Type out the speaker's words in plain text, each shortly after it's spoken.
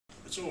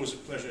It's always a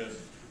pleasure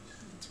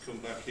to come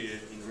back here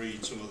and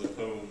read some of the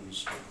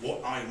poems.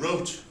 What I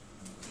wrote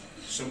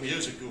some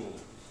years ago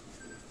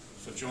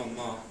for John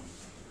Martin.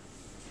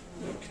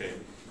 Okay,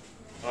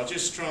 I'll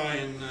just try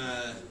and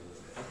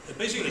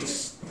basically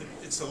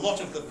it's the lot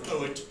of the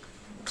poet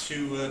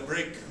to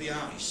break the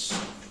ice,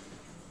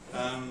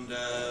 and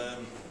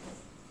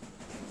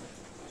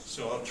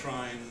so I'll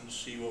try and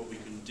see what we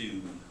can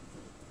do.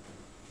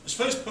 His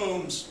first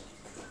poem's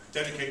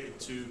dedicated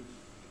to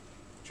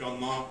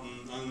John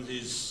Martin and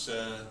his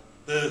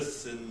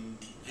birth in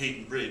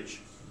Haydon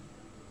Bridge,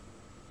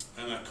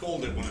 and I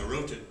called it, when I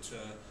wrote it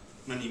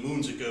many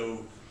moons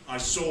ago, I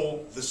Saw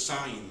the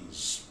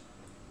Signs,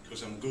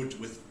 because I'm good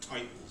with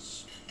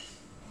titles.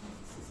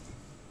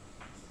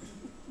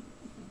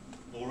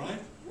 All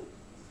right?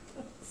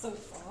 So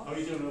far. How are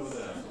you doing over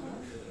there?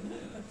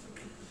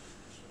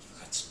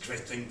 That's a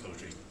great thing,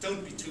 poetry.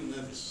 Don't be too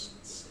nervous.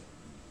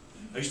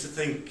 I used to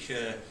think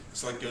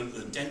it's like going to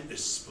the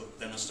dentist, but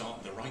then I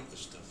started to write the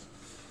stuff.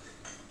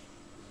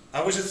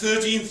 I was a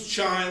 13th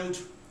child,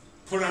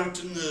 put out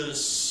to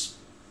nurse,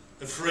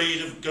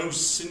 afraid of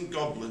ghosts and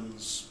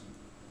goblins.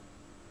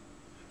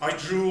 I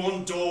drew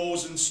on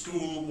doors and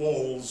school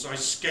walls, I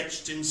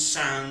sketched in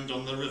sand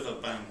on the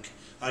riverbank.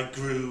 I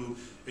grew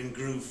and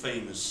grew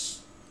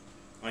famous.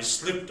 I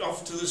slipped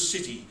off to the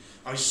city,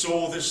 I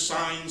saw the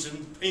signs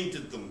and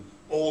painted them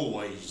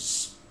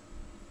always.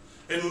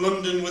 In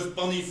London with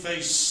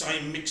Boniface,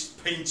 I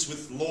mixed paints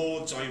with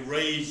lords, I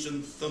raged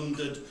and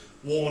thundered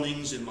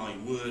warnings in my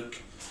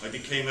work. I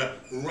became a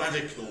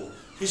radical,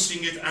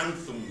 hissing at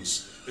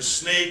anthems, a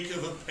snake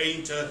of a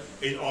painter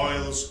in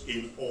oils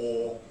in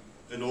awe,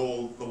 and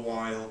all the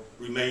while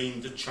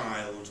remained a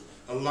child,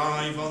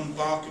 alive on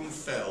Barkham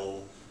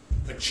Fell,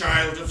 a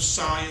child of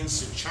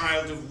science, a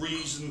child of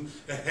reason,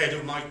 ahead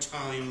of my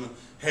time,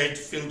 head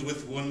filled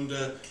with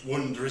wonder,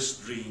 wondrous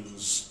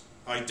dreams.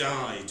 I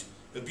died,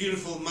 a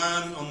beautiful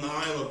man on the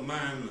Isle of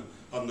Man,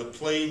 on the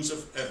plains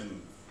of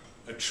heaven,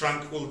 a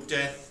tranquil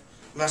death,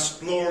 last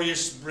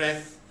glorious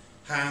breath,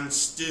 hand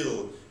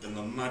still in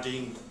the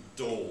madding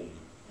dawn.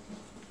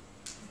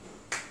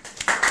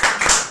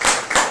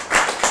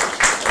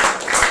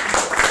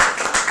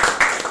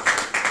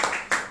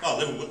 I'll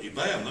live in Whitley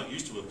Bay, I'm not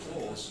used to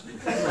applause.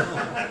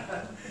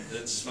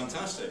 It's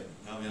fantastic.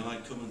 I mean, I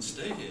come and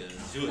stay here,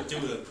 do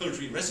a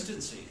poetry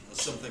residency or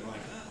something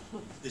like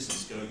that. This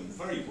is going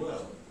very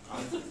well,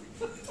 I think.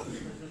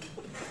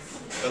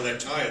 Well, they're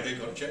tired, they've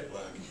got jet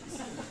lag.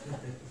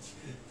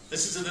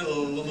 This is a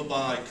little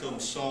lullaby come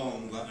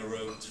song that I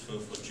wrote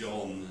for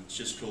John. It's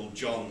just called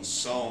John's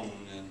Song,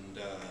 and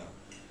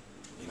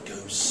it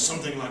goes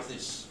something like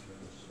this.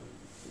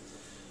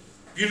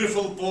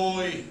 Beautiful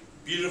boy,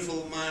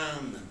 beautiful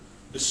man,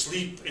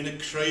 asleep in a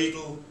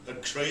cradle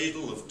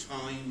of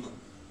time.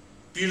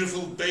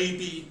 Beautiful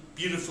baby,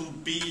 beautiful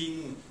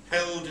being,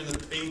 held in a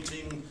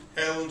painting,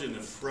 held in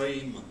a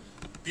frame.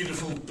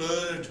 Beautiful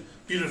bird,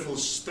 beautiful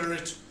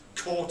spirit,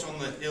 caught on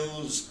the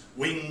hills,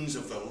 wings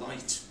of the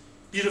light.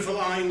 Beautiful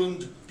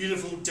island,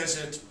 beautiful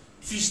desert,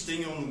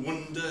 feasting on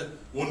wonder,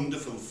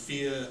 wonderful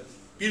fear.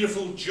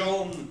 Beautiful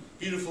John,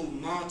 beautiful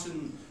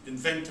Martin,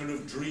 inventor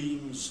of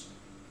dreams,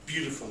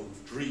 beautiful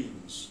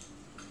dreams.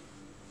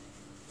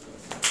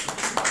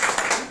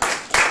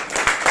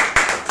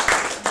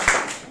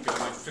 I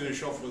might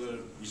finish off with a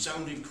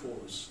resounding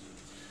chorus.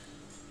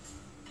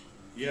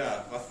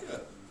 Yeah, I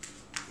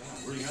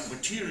really have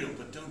material,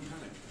 but don't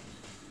panic.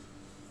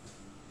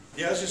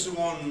 Yeah, this is the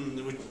one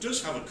that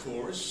does have a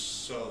chorus,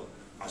 so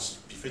as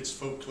befits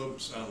folk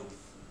clubs, I'll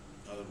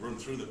run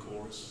through the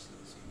chorus.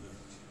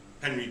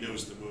 Henry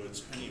knows the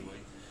words anyway.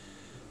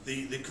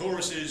 The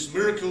chorus is: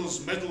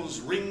 miracles, medals,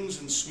 rings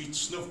and sweet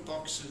snuff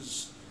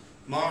boxes.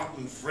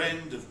 Martin,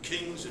 friend of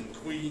kings and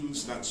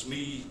queens, that's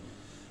me.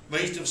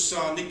 Mate of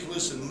Tsar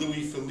Nicholas and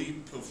Louis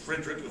Philippe, of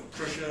Frederick of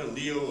Prussia,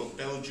 Leo of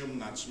Belgium,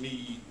 that's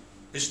me.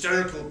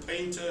 Hysterical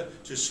painter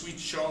to sweet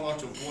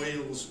Charlotte of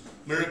Wales.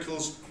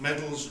 Miracles,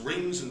 medals,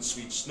 rings and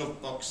sweet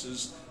snuff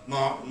boxes.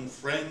 Martin,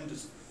 friend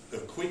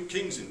of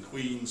kings and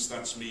queens,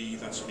 that's me,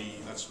 that's me,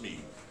 that's me.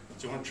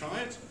 Do you want to try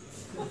it?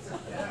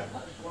 Yeah,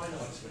 why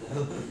not?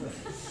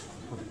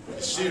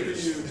 It's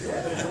serious.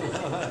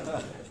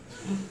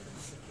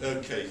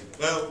 Okay,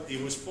 well, he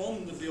was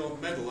fond of the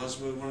odd medal, as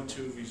were one or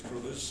two of his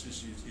brothers,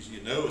 as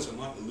you know, as I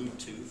might allude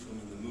to if I'm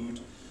in the mood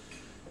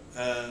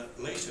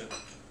later.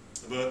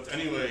 But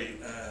anyway,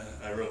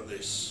 I wrote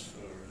this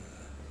for...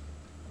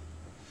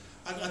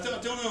 I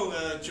don't know,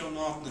 John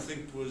Martin, I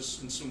think, was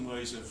in some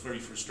ways a very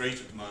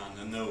frustrated man.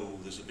 I know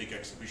there's a big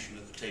exhibition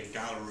at the Tate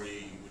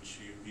Gallery, which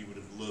he would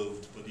have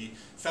loved, but he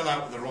fell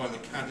out with the Royal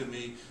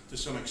Academy to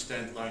some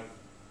extent, like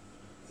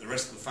the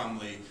rest of the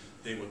family.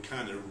 They were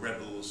kind of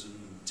rebels and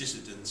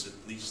dissidents, at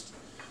least,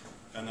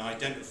 and I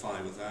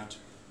identify with that.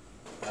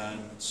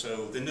 And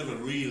so they never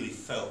really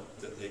felt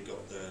that they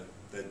got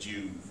their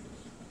due.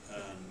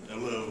 And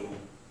although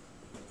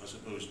I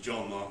suppose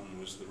John Martin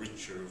was the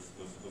richer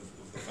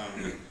of the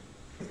family.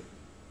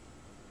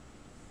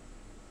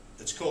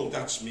 It's called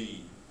That's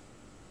Me.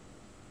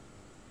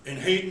 In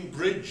Haydon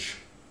Bridge,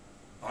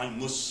 I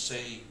must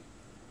say,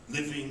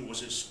 living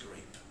was a scrape.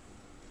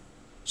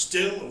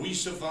 Still, we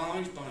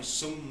survived by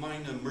some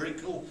minor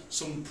miracle,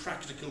 some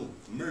practical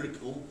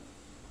miracle.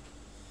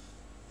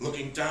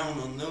 Looking down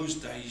on those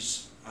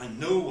days, I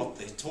know what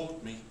they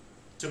taught me,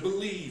 to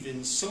believe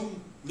in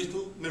some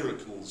little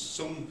miracles,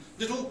 some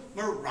little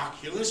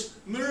miraculous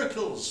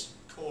miracles.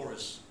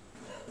 Chorus.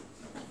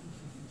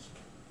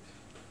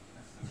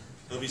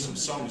 There'll be some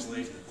songs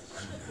later.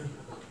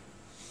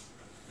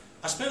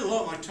 I spent a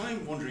lot of my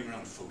time wandering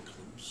around folk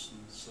clubs,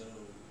 and so,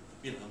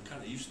 you know, I'm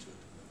kind of used to it.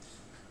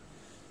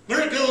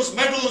 Miracles,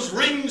 medals,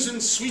 rings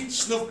and sweet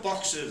snuff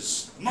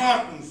boxes.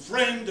 Martin,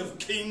 friend of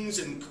kings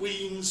and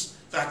queens,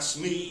 that's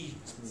me.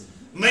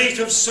 Mate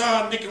of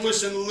Tsar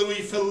Nicholas and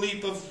Louis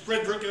Philippe, of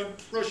Frederick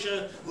of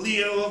Prussia,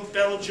 Leo of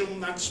Belgium,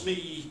 that's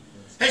me.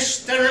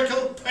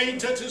 Hysterical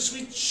painter to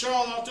sweet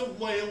Charlotte of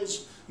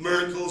Wales.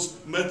 Miracles,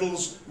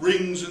 medals,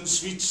 rings and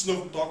sweet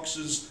snuff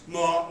boxes.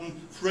 Martin,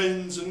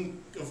 friends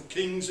of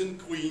kings and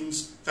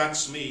queens,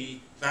 that's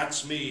me,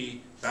 that's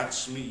me,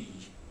 that's me.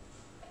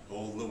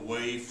 All the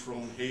way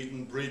from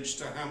Haydon Bridge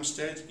to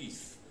Hampstead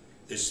Heath,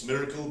 this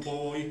miracle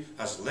boy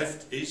has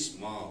left his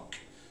mark,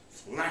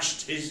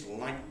 flashed his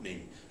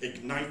lightning,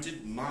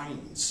 ignited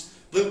minds,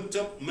 built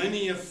up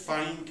many a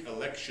fine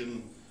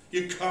collection.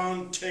 You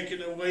can't take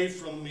it away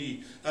from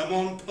me. I'm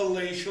on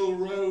Palatial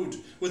Road,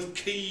 with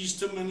keys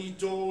to many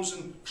doors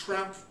and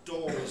trap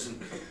doors,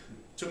 and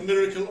to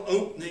miracle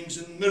openings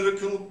and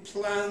miracle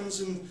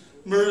plans, and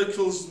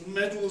miracles,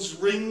 medals,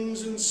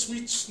 rings and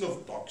sweet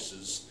snuff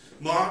boxes.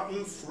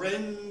 Martin,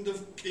 friend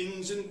of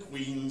kings and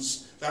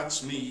queens,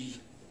 that's me.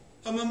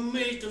 I'm a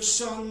mate of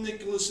Tsar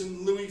Nicholas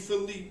and Louis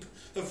Philippe,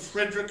 of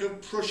Frederick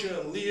of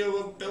Prussia, Leo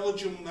of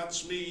Belgium,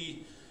 that's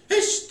me.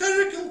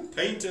 Hysterical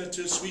painter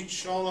to sweet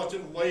Charlotte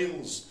of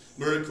Wales.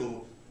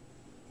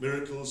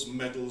 Miracles,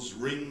 medals,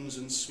 rings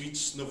and sweet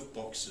snuff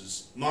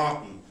boxes.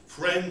 Martin,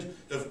 friend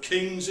of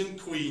kings and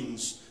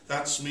queens,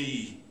 that's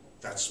me,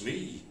 that's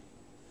me,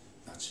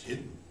 that's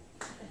him.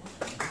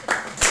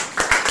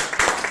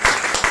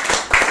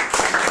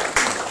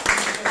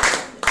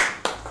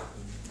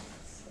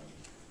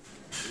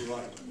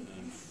 Right,